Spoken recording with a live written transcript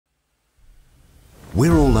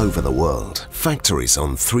We're all over the world, factories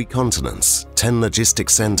on 3 continents, 10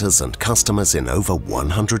 logistics centers and customers in over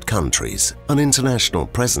 100 countries. An international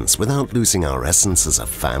presence without losing our essence as a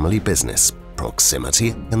family business,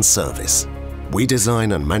 proximity and service. We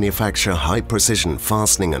design and manufacture high-precision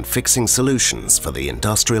fastening and fixing solutions for the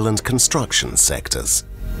industrial and construction sectors.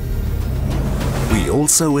 We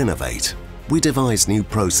also innovate. We devise new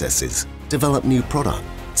processes, develop new products,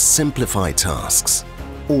 simplify tasks,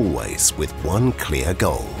 always with one clear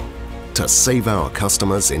goal: to save our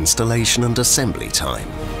customers installation and assembly time.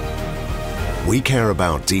 We care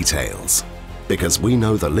about details because we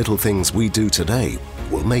know the little things we do today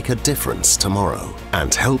will make a difference tomorrow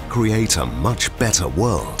and help create a much better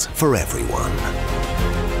world for everyone.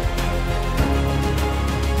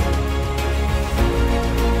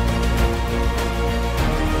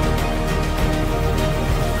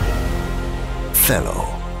 CELO.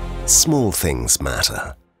 Small things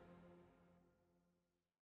matter.